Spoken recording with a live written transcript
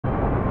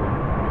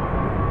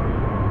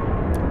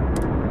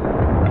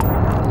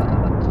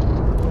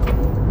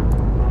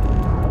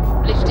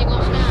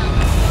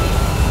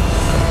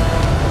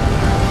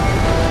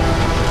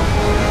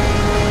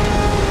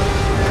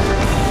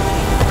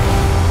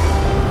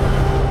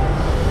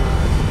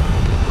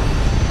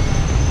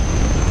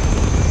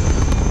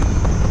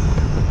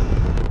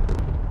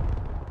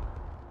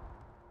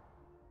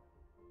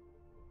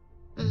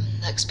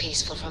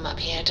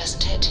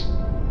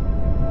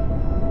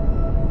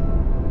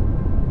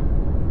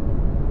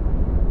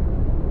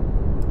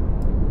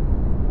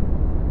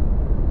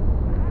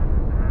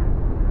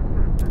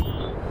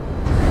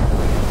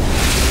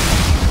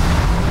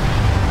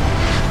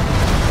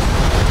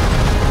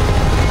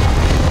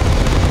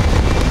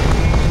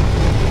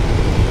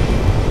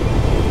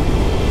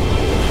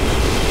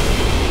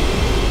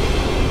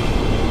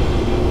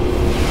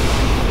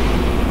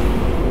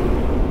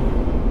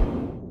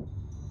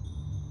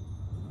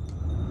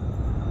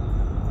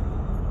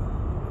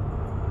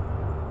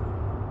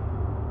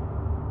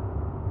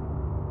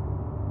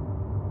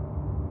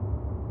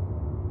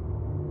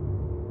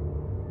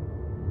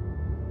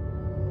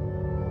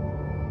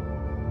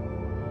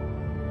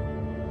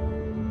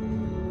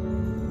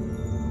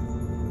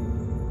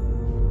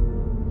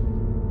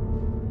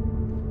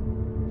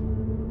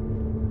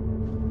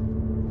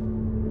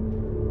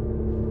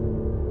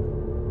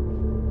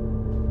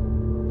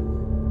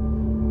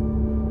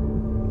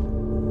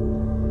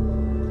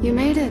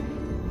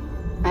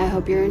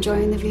hope you're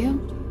enjoying the view.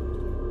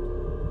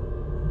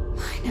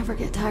 I never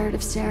get tired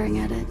of staring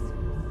at it.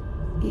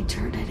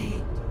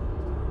 Eternity.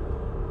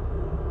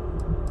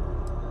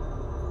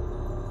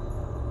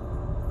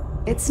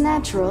 It's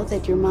natural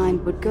that your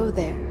mind would go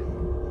there,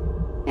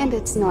 and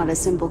it's not a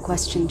simple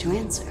question to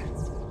answer.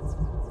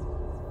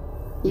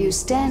 You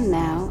stand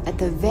now at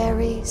the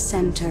very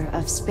center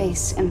of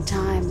space and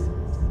time.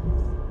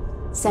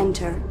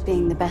 Center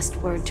being the best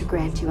word to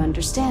grant you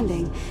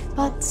understanding,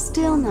 but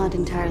still not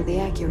entirely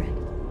accurate.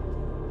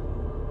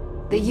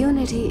 The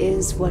unity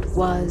is what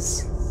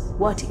was,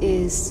 what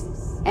is,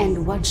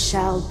 and what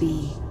shall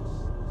be.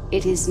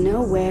 It is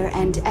nowhere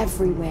and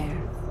everywhere,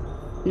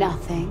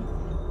 nothing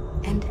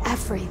and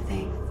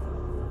everything.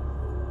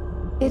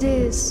 It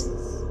is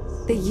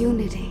the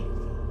unity.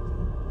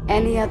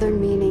 Any other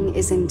meaning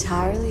is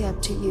entirely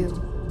up to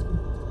you,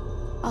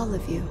 all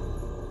of you.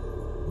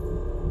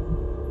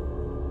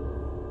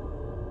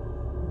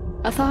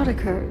 A thought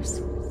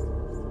occurs.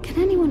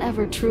 Can anyone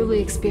ever truly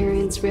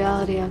experience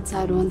reality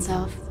outside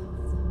oneself?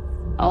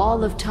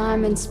 All of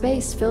time and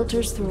space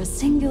filters through a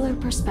singular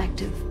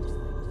perspective.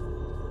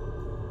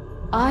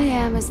 I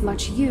am as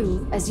much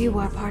you as you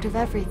are part of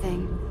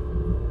everything.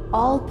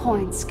 All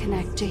points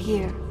connect to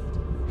here.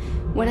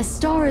 When a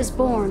star is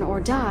born or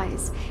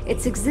dies,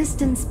 its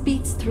existence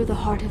beats through the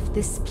heart of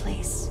this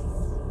place,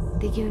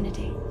 the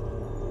unity.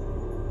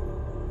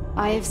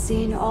 I have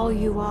seen all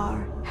you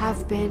are,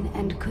 have been,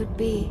 and could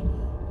be.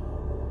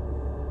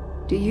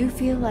 Do you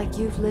feel like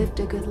you've lived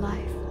a good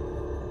life?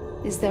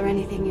 Is there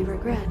anything you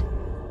regret?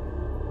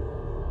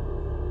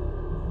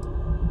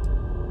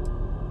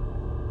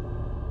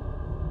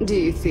 Do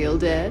you feel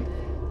dead?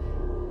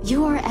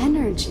 You are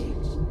energy,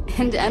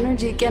 and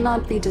energy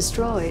cannot be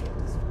destroyed.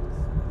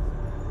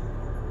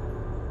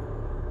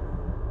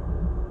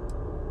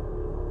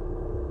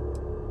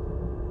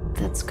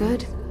 That's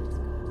good.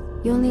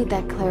 You'll need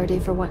that clarity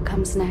for what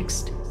comes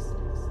next.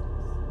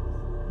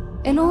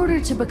 In order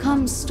to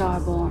become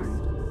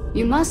Starborn,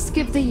 you must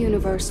give the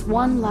universe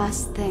one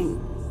last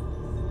thing.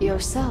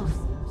 Yourself.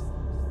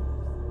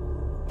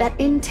 That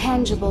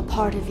intangible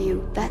part of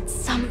you, that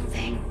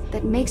something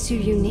that makes you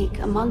unique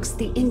amongst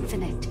the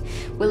infinite,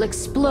 will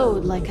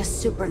explode like a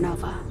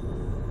supernova.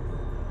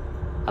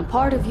 A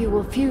part of you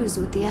will fuse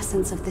with the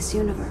essence of this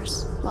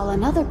universe, while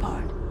another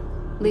part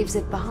leaves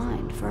it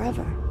behind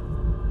forever.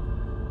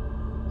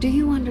 Do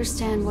you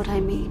understand what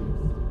I mean?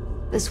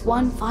 This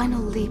one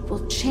final leap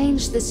will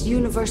change this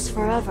universe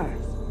forever,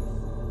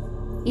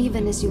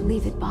 even as you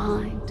leave it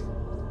behind.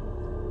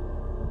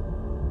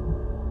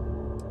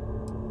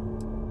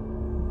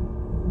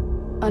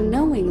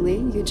 Unknowingly,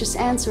 you just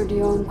answered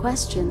your own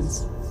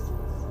questions.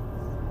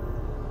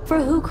 For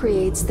who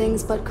creates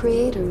things but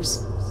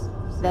creators?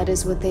 That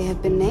is what they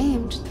have been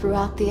named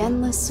throughout the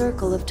endless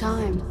circle of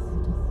time.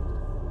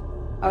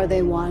 Are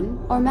they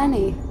one or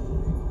many?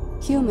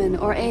 Human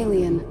or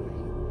alien?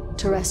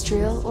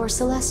 Terrestrial or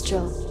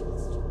celestial?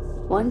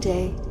 One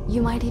day,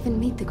 you might even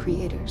meet the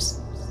creators.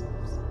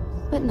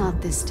 But not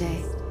this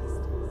day.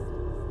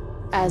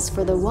 As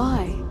for the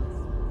why,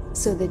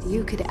 so that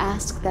you could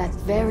ask that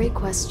very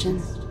question,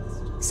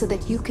 so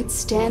that you could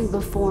stand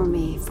before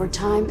me for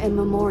time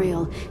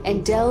immemorial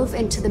and delve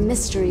into the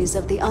mysteries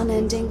of the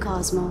unending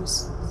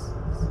cosmos.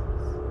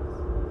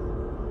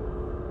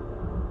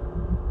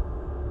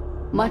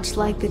 Much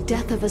like the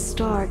death of a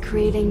star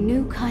creating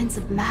new kinds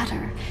of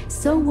matter,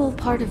 so will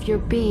part of your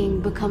being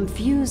become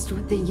fused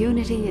with the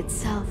unity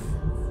itself.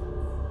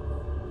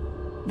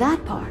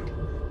 That part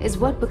is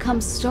what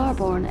becomes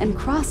Starborn and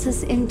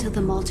crosses into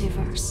the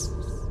multiverse.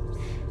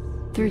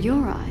 Through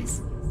your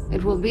eyes,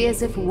 it will be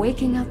as if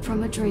waking up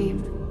from a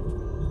dream.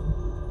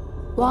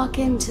 Walk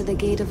into the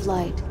gate of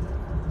light,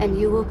 and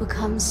you will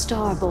become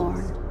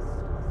Starborn.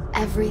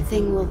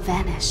 Everything will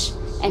vanish,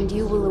 and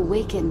you will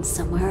awaken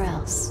somewhere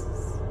else.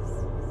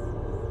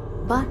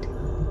 But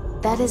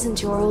that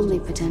isn't your only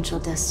potential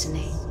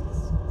destiny.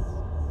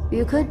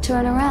 You could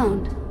turn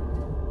around,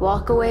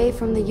 walk away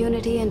from the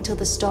unity until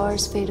the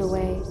stars fade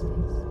away,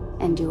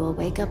 and you will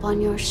wake up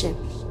on your ship,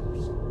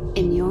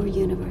 in your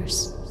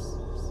universe.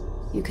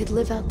 You could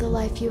live out the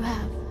life you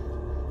have.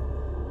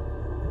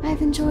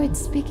 I've enjoyed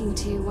speaking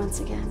to you once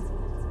again.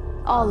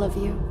 All of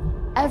you,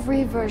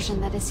 every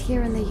version that is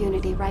here in the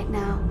Unity right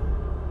now.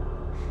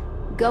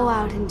 Go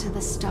out into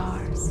the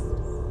stars.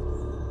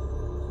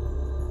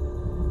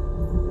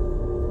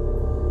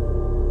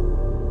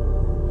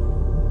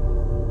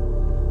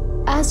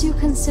 As you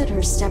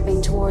consider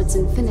stepping towards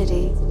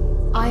infinity,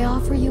 I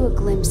offer you a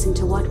glimpse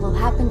into what will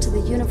happen to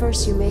the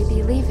universe you may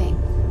be leaving,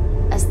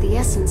 as the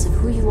essence of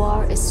who you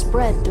are is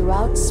spread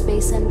throughout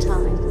space and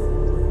time.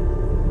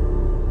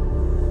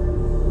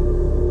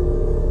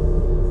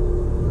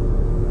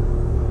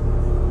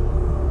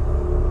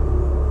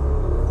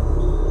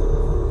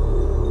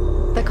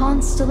 The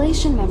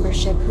Constellation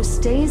membership who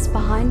stays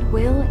behind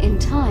will, in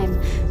time,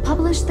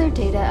 publish their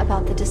data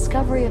about the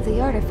discovery of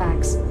the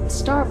artifacts,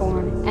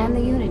 Starborn, and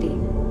the Unity.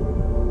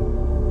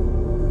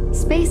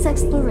 Space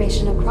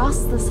exploration across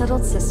the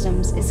settled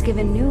systems is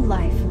given new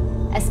life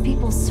as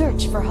people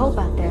search for hope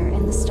out there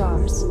in the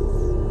stars.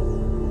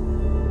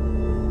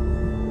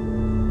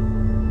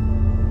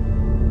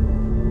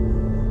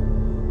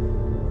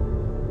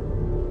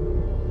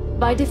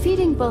 By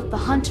defeating both the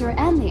Hunter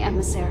and the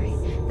Emissary,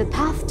 the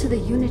path to the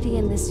unity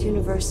in this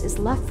universe is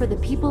left for the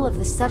people of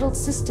the settled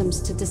systems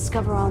to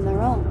discover on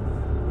their own,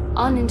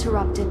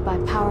 uninterrupted by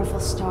powerful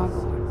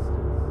Starborn.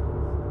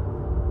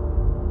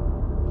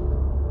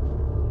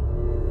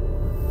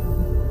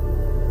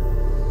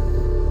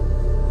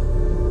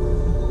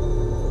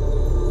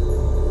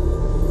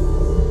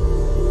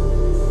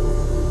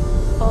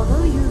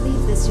 Although you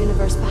leave this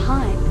universe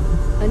behind,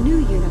 a new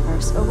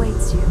universe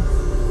awaits you.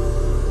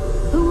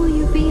 Who will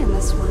you be in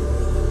this one?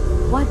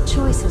 What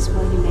choices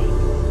will you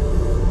make?